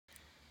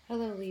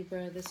Hello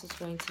Libra, this is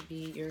going to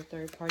be your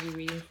third party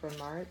reading for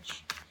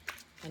March.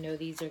 I know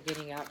these are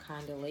getting out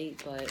kind of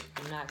late, but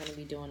I'm not going to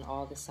be doing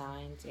all the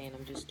signs, and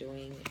I'm just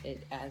doing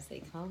it as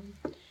they come.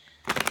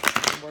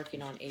 I'm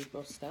working on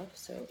April stuff,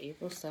 so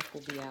April stuff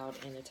will be out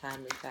in a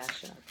timely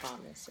fashion, I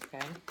promise,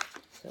 okay?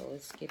 So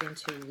let's get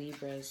into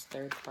Libra's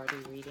third party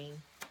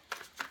reading.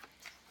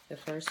 The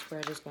first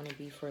spread is going to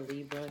be for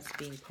Libra. It's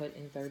being put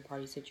in third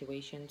party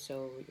situations,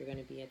 so you're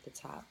going to be at the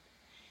top.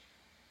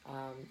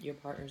 Your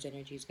partner's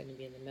energy is going to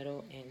be in the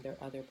middle, and their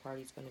other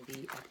party is going to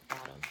be at the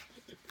bottom.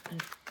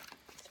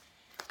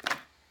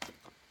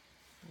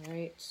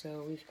 Alright,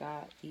 so we've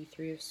got the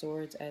Three of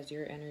Swords as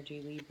your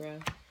energy, Libra.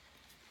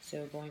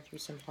 So going through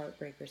some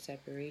heartbreak or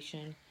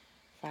separation.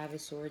 Five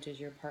of Swords is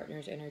your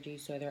partner's energy,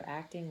 so they're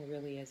acting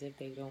really as if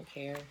they don't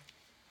care.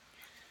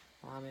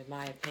 In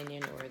my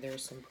opinion, or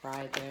there's some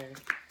pride there.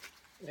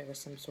 There was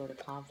some sort of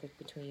conflict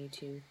between you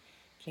two.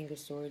 King of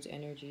Swords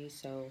energy,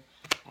 so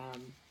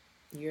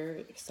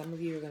some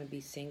of you are going to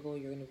be single.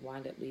 You're going to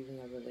wind up leaving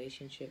a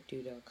relationship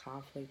due to a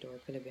conflict, or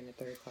it could have been a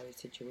third-party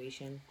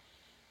situation,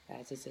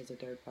 as this is a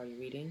third-party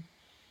reading.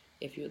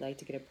 If you would like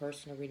to get a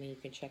personal reading, you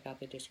can check out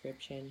the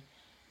description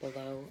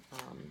below,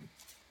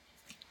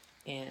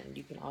 and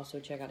you can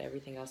also check out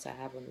everything else I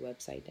have on the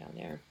website down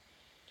there.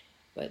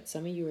 But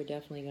some of you are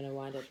definitely going to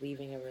wind up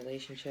leaving a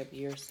relationship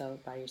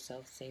yourself by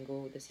yourself,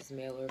 single. This is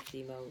male or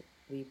female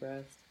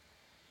Libras.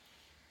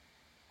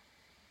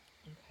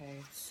 Okay,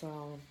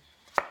 so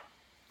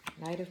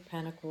Knight of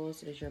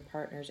Pentacles is your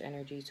partner's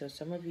energy. So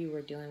some of you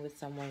were dealing with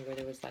someone where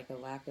there was like a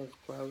lack of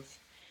growth,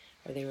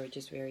 or they were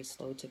just very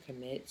slow to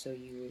commit. So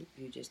you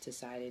just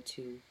decided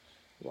to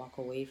walk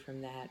away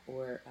from that,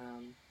 or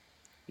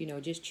you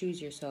know, just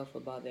choose yourself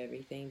above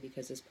everything,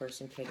 because this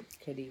person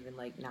could even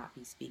like not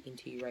be speaking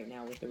to you right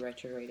now with the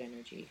retrograde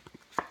energy.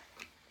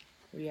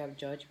 We have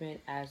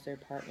Judgment as their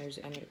partner's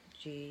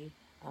energy.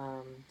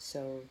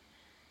 So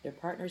their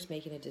partner's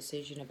making a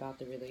decision about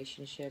the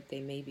relationship.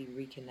 They may be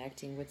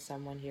reconnecting with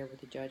someone here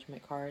with the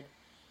Judgment card.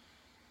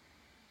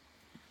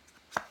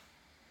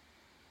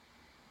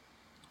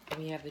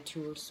 And we have the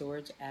Two of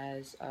Swords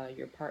as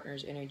your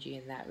partner's energy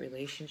in that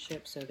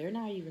relationship. So they're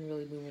not even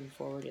really moving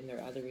forward in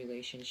their other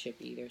relationship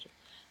either,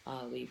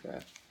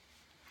 Libra.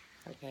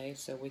 Okay,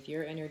 so with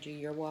your energy,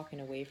 you're walking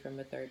away from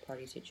a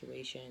third-party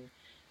situation.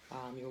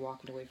 You're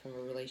walking away from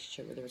a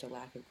relationship where there was a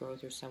lack of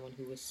growth, or someone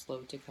who was slow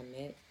to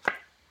commit.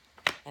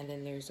 And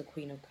then there's the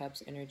Queen of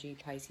Cups energy,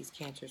 Pisces,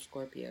 Cancer,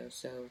 Scorpio.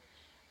 So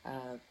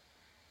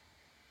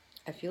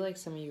I feel like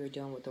some of you are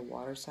dealing with the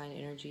water sign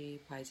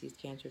energy, Pisces,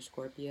 Cancer,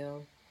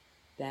 Scorpio,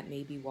 that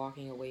may be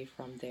walking away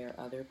from their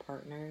other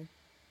partner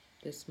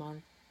this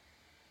month,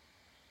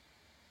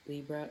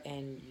 Libra,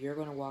 and you're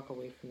going to walk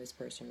away from this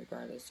person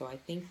regardless. So I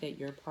think that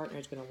your partner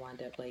is going to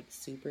wind up like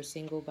super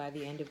single by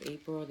the end of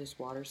April, this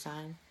water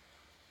sign.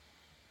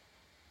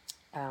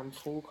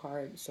 Full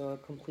card, so a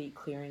complete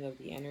clearing of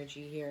the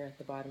energy here at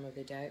the bottom of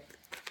the deck.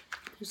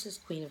 This is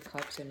Queen of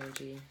Cups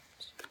energy.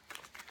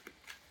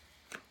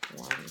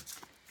 1.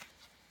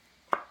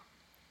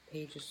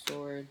 Page of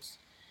Swords.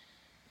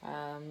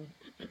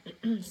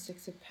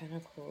 6 of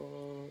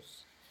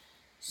Pentacles.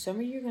 Some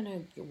of you are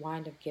going to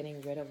wind up getting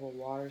rid of a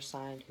water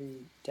sign who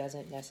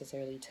doesn't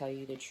necessarily tell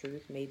you the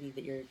truth. Maybe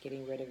that you're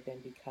getting rid of them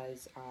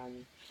because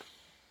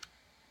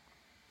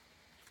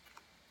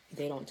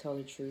they don't tell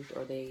the truth,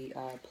 or they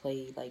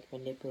play like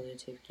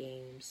manipulative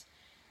games.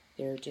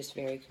 They're just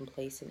very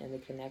complacent in the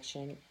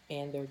connection,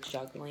 and they're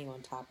juggling on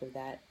top of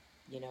that.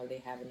 You know, they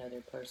have another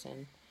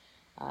person.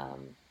 Let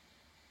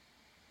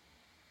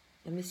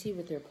me see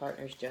what their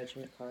partner's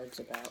Judgment card's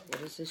about. What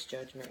is this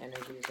Judgment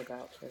energy is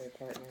about for their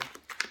partner?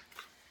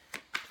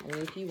 I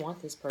mean, if you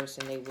want this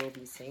person, they will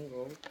be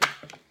single,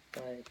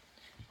 but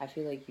I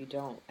feel like you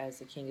don't, as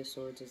the King of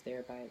Swords is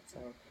there by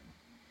itself.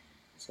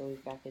 So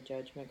we've got the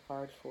Judgment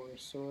card, 4 of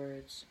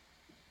Swords,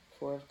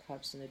 4 of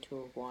Cups, and the 2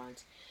 of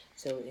Wands.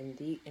 So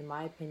in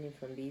my opinion,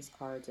 from these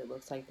cards, it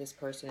looks like this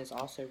person is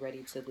also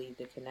ready to leave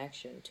the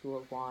connection. 2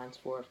 of Wands,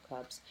 4 of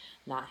Cups,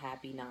 not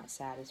happy, not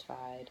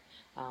satisfied,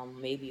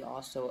 maybe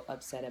also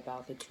upset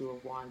about the 2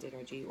 of Wands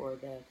energy or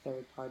the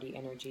third party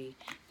energy.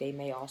 They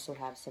may also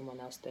have someone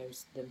else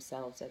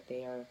themselves that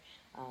they are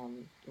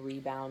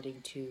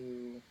rebounding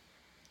to,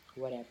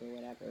 whatever,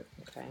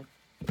 okay?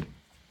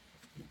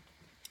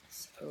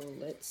 So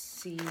let's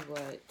see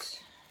what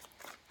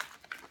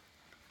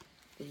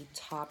the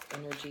top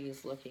energy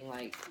is looking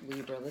like,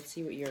 Libra. Let's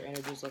see what your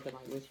energy is looking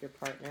like with your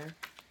partner.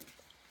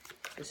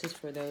 This is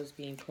for those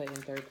being put in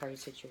third-party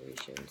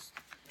situations.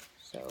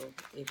 So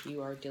if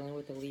you are dealing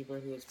with a Libra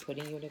who is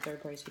putting you in a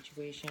third-party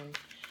situation,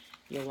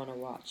 you'll want to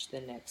watch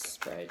the next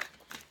spread.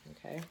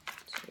 Okay?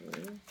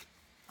 2,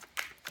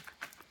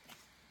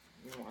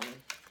 1.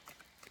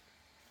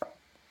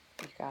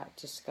 We've got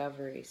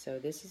Discovery. So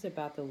this is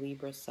about the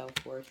Libra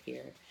self-worth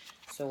here.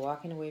 So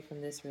walking away from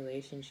this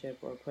relationship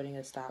or putting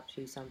a stop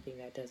to something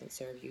that doesn't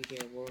serve you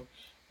here will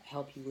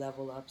help you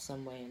level up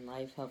some way in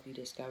life, help you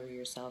discover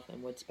yourself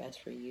and what's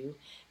best for you.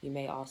 You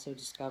may also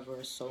discover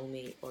a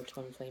soulmate or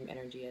twin flame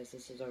energy, as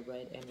this is a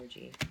red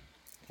energy.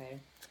 okay?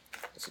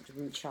 This is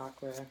root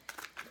chakra,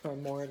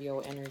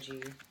 primordial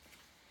energy.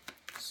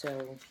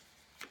 So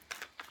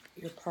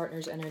your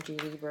partner's energy,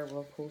 Libra,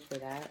 will pull for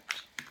that.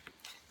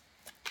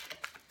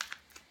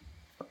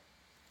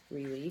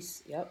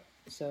 Release, yep.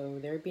 So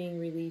they're being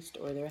released,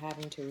 or they're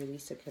having to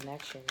release a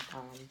connection.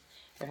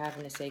 They're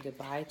having to say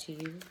goodbye to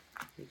you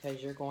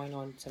because you're going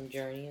on some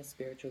journey, a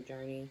spiritual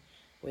journey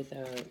with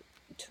a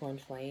twin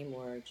flame,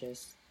 or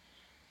just,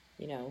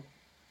 you know,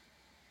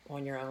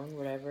 on your own,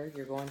 whatever.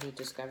 You're going to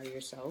discover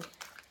yourself.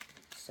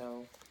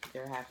 So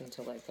they're having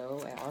to let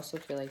go. I also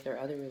feel like their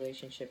other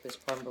relationship is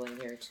crumbling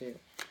here too.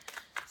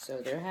 So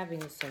they're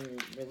having some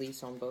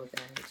release on both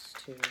ends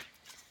too.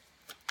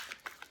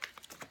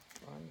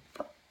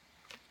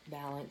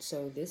 Balance.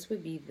 So this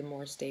would be the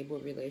more stable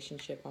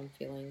relationship I'm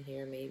feeling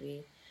here,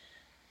 maybe.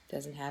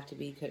 Doesn't have to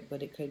be,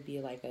 but it could be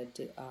like a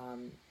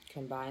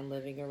combined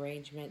living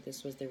arrangement.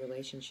 This was the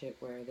relationship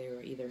where they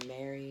were either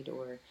married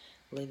or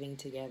living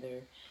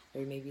together.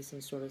 There may be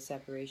some sort of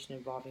separation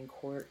involving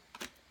court,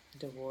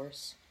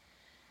 divorce.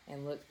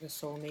 And look, the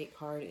soulmate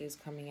card is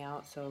coming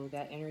out, so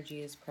that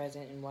energy is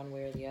present in one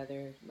way or the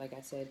other. Like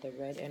I said, the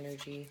red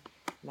energy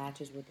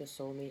matches with the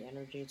soulmate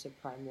energy. It's a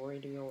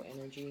primordial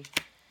energy,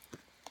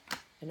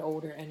 an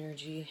older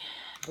energy,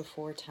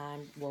 before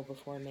time, well,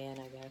 before man,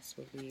 I guess,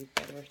 would be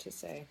better to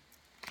say.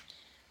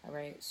 All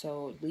right,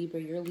 so Libra,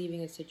 you're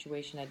leaving a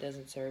situation that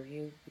doesn't serve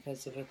you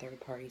because of a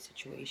third-party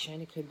situation.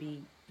 It could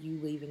be you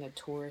leaving a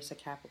Taurus, a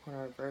Capricorn,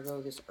 or a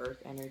Virgo, this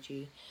earth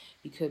energy.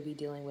 You could be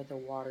dealing with a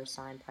water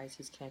sign,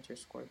 Pisces, Cancer,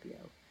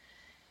 Scorpio.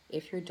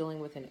 If you're dealing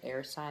with an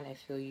air sign, I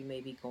feel you may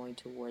be going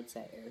towards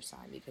that air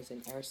sign because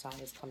an air sign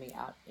is coming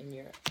out in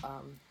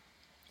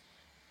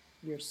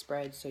your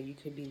spread, so you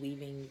could be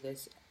leaving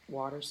this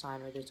water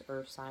sign or this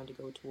earth sign to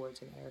go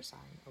towards an air sign,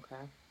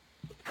 okay?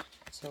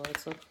 So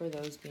let's look for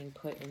those being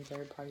put in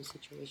third-party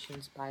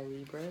situations by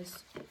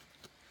Libras.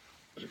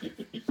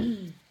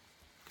 You'll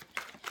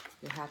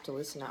have to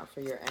listen out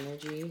for your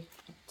energy,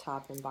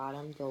 top and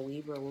bottom. The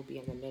Libra will be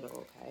in the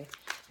middle, okay?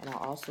 And I'll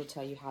also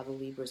tell you how the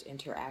Libra is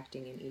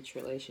interacting in each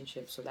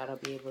relationship, so that'll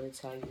be able to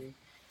tell you,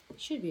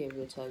 should be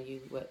able to tell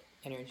you what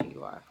energy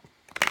you are.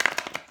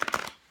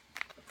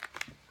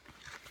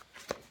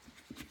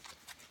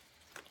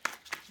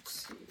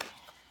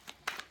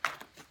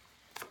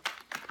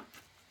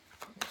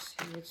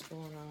 What's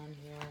going on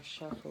here?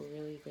 Shuffle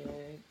really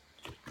good.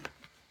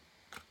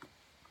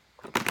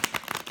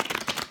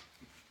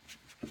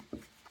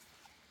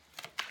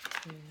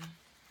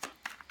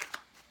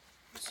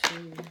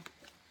 Two.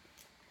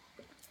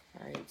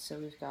 Alright, so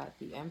we've got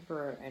the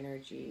Emperor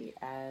energy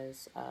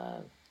as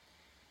a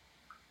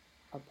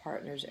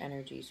partner's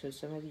energy. So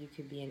some of you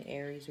could be an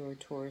Aries or a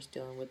Taurus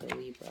dealing with a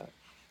Libra.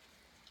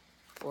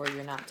 Or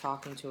you're not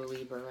talking to a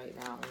Libra right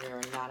now, and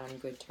you're not on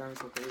good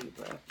terms with a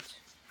Libra.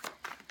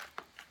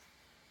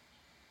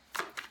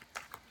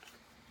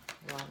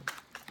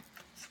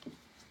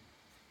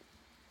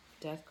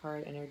 Death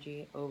card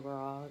energy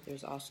overall.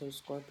 There's also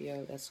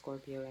Scorpio. That's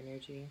Scorpio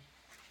energy.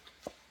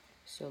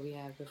 So we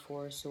have the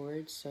Four of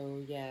Swords. So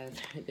yeah,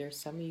 there's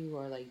some of you who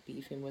are like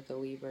beefing with the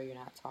Libra. You're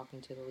not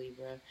talking to the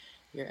Libra.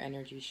 Your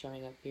energy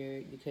showing up here.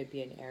 You could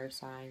be an air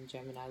sign,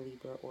 Gemini,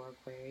 Libra, or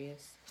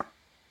Aquarius.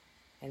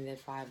 And then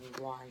Five of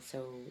Wands.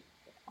 So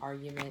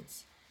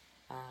arguments,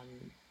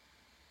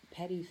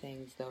 petty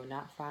things though,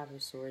 not Five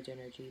of Swords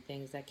energy.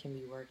 Things that can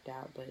be worked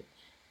out, but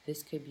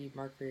this could be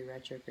Mercury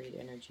retrograde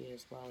energy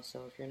as well.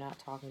 So if you're not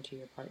talking to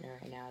your partner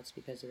right now, it's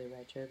because of the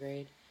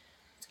retrograde.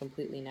 It's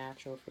completely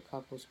natural for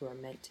couples who are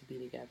meant to be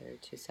together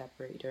to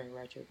separate during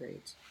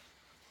retrogrades.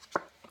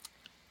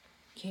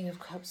 King of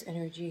Cups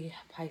energy,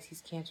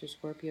 Pisces, Cancer,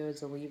 Scorpio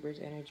is a Libra's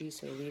energy.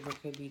 So Libra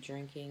could be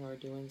drinking or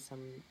doing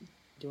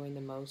the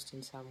most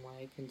in some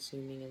way,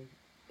 consuming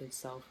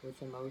itself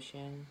with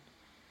emotion.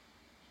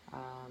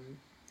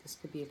 This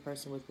could be a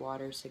person with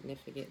water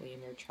significantly in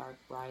their chart,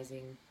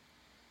 rising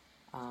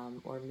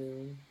or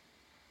moon,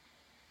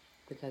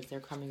 because they're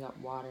coming up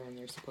water and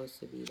they're supposed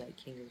to be like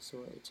King of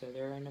Swords. So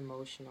they're in an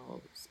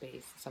emotional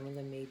space. Some of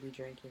them may be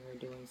drinking or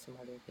doing some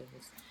other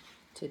things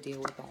to deal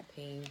with that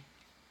pain.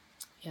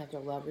 You have the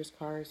Lover's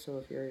card.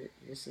 So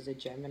this is a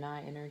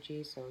Gemini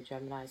energy. So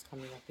Gemini is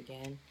coming up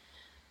again.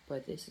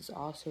 But this is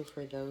also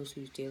for those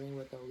who's dealing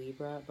with a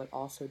Libra, but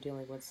also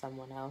dealing with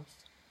someone else.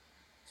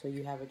 So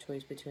you have a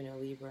choice between a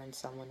Libra and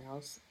someone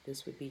else.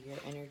 This would be your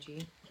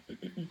energy.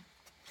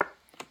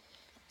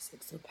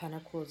 Six of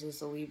Pentacles is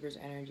the Libra's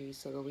energy.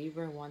 So the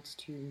Libra wants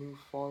to move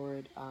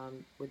forward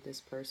with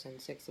this person.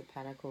 Six of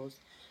Pentacles.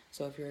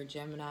 So if you're a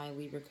Gemini,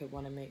 Libra could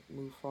want to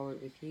move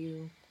forward with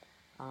you.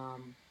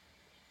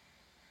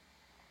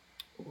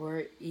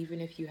 Or even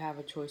if you have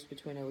a choice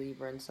between a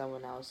Libra and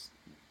someone else,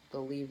 the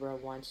Libra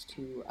wants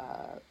to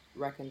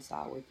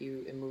reconcile with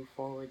you and move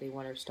forward. They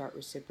want to start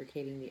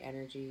reciprocating the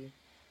energy.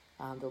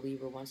 The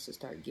Libra wants to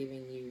start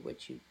giving you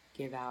what you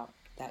give out,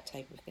 that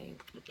type of thing.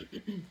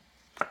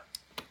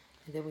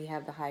 And then we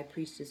have the High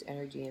Priestess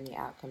energy and the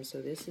outcome.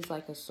 So this is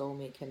like a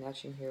soulmate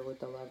connection here with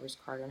the Lover's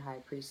card and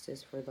High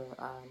Priestess for the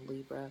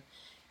Libra.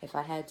 If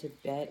I had to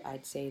bet,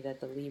 I'd say that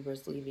the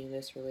Libra's leaving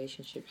this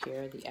relationship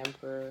here. The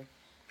Emperor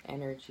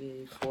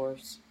energy, 4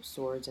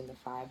 swords, and the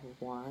 5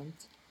 of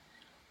wands.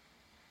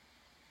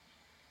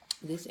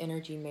 This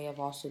energy may have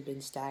also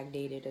been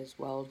stagnated as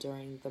well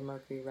during the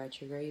Mercury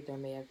retrograde. There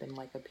may have been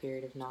like a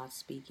period of not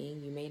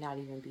speaking. You may not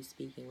even be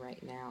speaking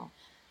right now,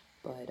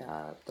 but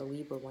the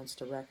Libra wants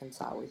to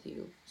reconcile with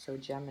you. So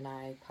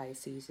Gemini,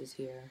 Pisces is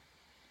here.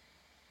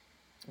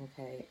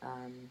 Okay,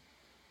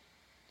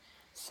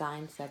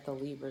 signs that the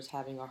Libra is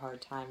having a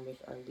hard time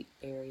with are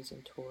Aries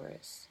and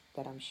Taurus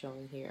that I'm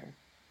showing here.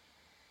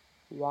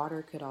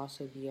 Water could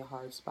also be a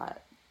hard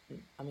spot.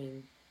 I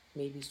mean,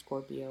 maybe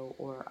Scorpio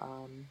or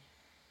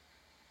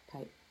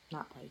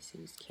not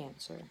Pisces,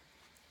 Cancer.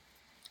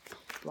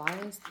 Why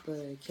is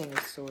the King of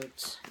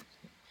Swords,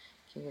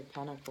 King of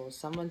Pentacles?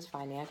 Someone's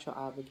financial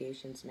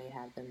obligations may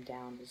have them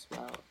down as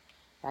well.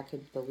 That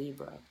could be the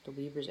Libra. The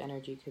Libra's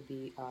energy could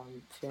be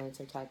feeling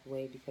some type of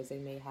way because they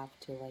may have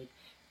to like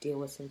deal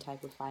with some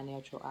type of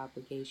financial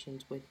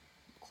obligations with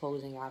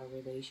closing out a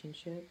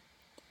relationship,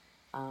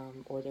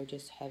 or they're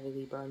just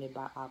heavily burdened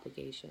by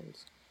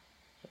obligations.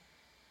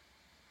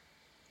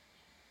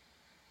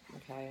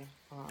 Okay.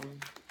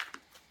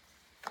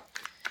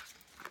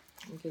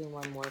 I'm getting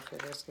one more for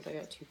this because I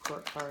got 2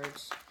 court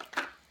cards.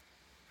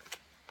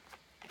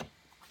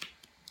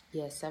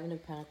 Yeah, 7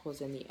 of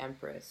Pentacles and the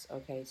Empress.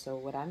 Okay, so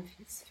what I'm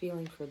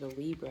feeling for the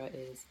Libra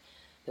is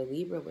the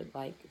Libra would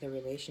like the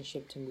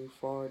relationship to move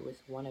forward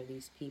with one of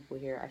these people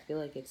here. I feel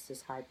like it's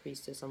this High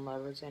Priestess and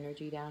Lovers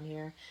energy down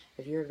here.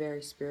 If you're a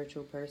very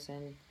spiritual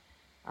person,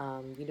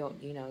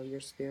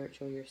 you're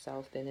spiritual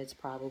yourself, then it's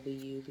probably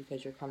you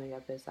because you're coming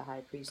up as the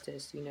High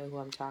Priestess. You know who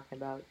I'm talking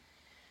about.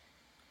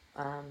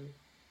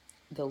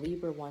 The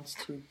Libra wants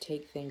to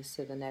take things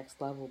to the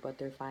next level, but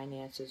their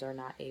finances are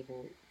not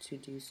able to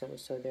do so.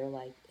 So they're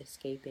like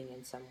escaping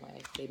in some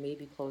way. They may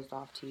be closed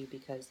off to you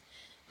because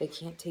they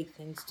can't take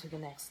things to the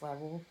next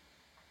level.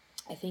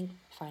 I think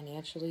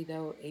financially,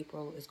 though,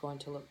 April is going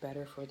to look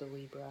better for the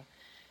Libra.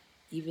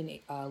 Even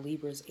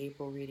Libra's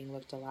April reading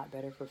looked a lot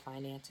better for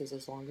finances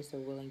as long as they're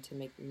willing to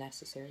make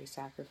necessary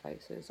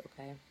sacrifices,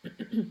 okay?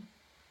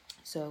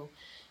 So,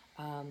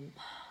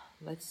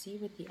 let's see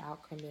what the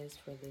outcome is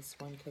for this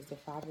one, because the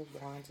 5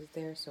 of Wands is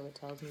there, so it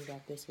tells me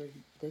that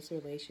this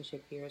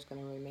relationship here is going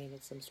to remain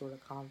in some sort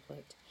of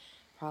conflict,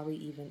 probably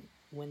even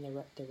when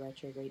the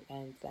retrograde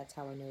ends. That's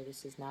how I know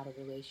this is not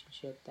a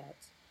relationship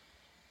that's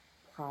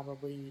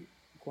probably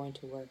going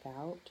to work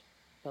out,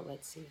 but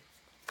let's see.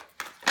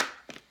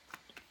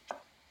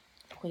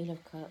 Queen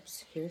of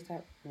Cups, here's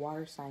that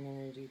water sign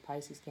energy,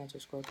 Pisces, Cancer,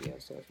 Scorpio.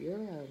 So if you're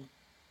a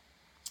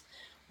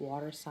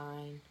water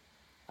sign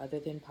other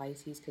than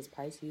Pisces, because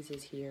Pisces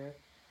is here,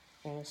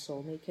 and a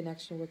soulmate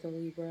connection with a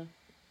Libra.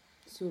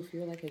 So if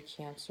you're like a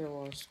Cancer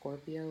or a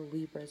Scorpio,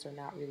 Libras are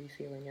not really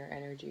feeling your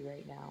energy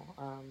right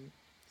now.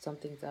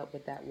 Something's up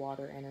with that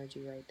water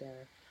energy right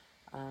there.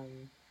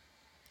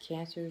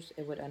 Cancers,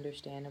 it would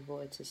understandable.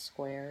 It's a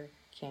square.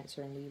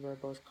 Cancer and Libra are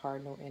both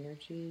cardinal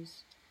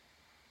energies.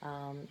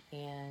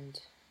 And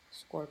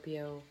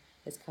Scorpio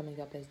is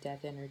coming up as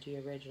death energy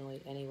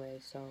originally anyway.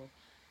 So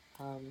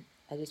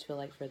I just feel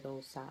like for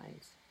those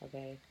signs,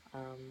 okay?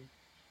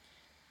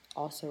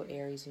 Also,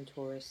 Aries and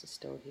Taurus is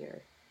still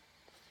here.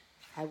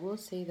 I will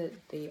say that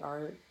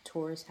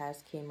Taurus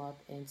has came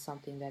up in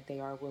something that they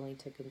are willing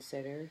to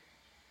consider.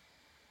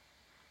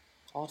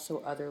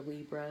 Also, other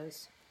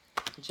Libras,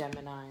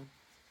 Gemini,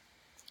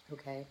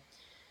 okay?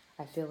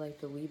 I feel like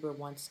the Libra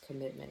wants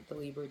commitment. The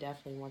Libra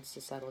definitely wants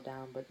to settle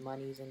down, but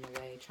money's in the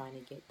way. Trying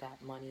to get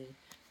that money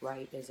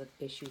right is an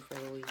issue for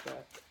the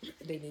Libra.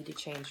 They need to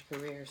change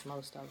careers,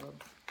 most of them.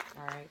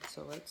 All right,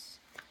 so let's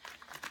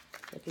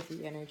look at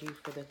the energy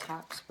for the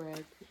top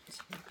spread.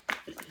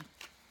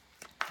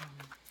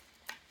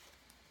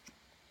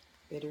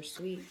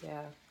 Bittersweet,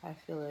 yeah, I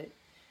feel it.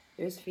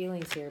 There's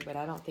feelings here, but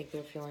I don't think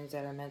they're feelings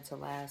that are meant to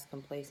last.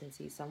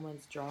 Complacency.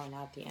 Someone's drawing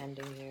out the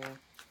ending here.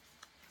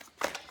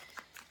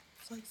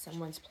 It's like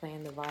someone's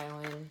playing the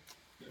violin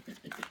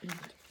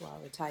while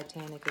the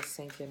Titanic is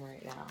sinking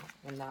right now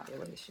in that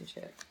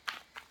relationship.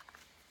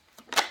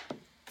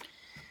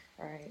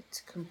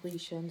 Alright,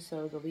 completion.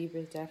 So the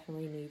Libra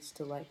definitely needs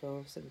to let go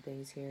of some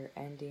things here.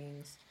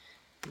 Endings,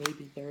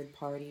 maybe third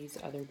parties,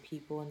 other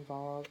people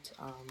involved,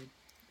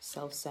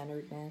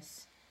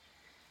 self-centeredness,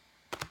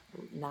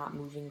 not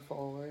moving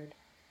forward,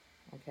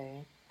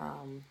 okay?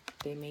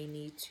 They may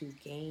need to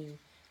gain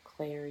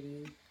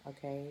clarity,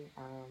 okay?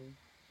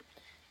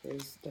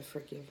 There's the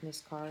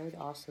forgiveness card,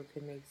 also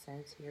could make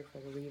sense here for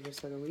the Libra.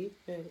 So the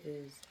Libra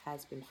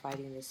has been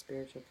fighting this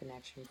spiritual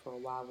connection for a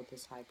while with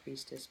this High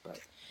Priestess, but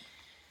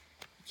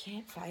you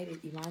can't fight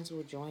it. You might as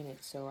well join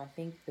it. So I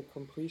think the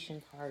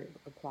completion card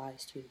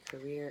applies to the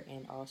career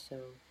and also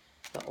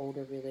the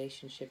older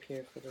relationship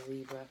here for the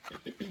Libra.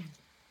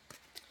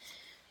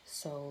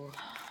 So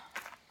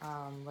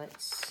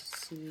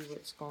let's see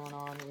what's going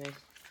on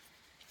with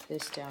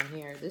this down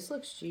here. This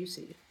looks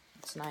juicy.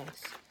 It's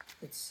nice.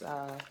 It's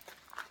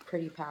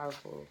pretty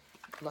powerful.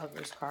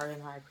 Lover's card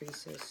and High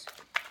Priestess.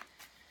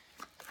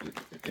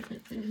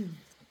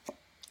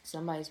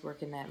 Somebody's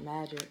working that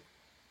magic.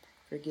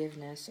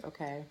 Forgiveness.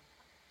 Okay.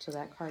 So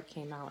that card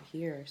came out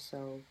here.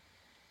 So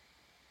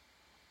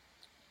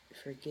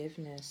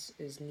forgiveness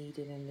is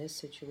needed in this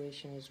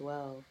situation as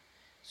well.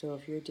 So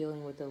if you're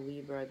dealing with a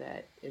Libra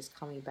that is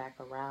coming back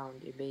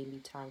around, it may be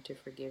time to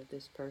forgive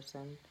this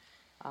person.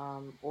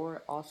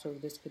 Or also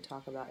this could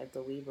talk about if the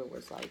Libra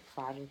was like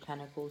 5 of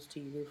Pentacles to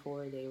you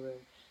before, they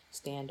were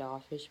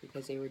standoffish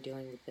because they were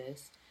dealing with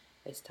this.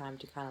 It's time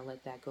to kind of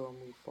let that go and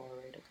move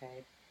forward,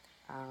 okay?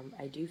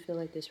 I do feel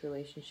like this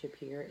relationship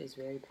here is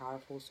very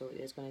powerful, so it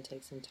is going to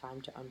take some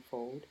time to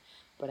unfold,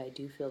 but I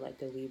do feel like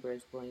the Libra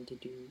is willing to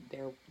do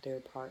their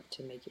part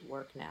to make it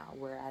work now,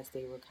 whereas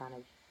they were kind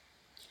of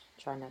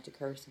trying not to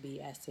curse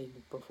BSing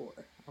before,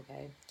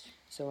 okay?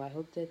 So I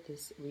hope that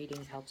this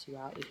reading helps you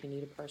out. If you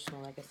need a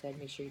personal, like I said,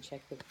 make sure you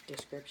check the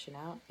description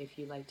out. If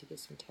you'd like to get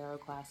some tarot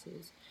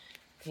classes,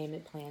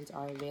 payment plans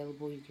are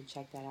available. You can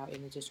check that out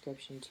in the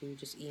description too.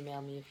 Just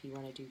email me if you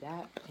want to do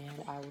that,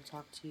 and I will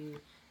talk to you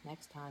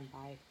next time.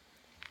 Bye.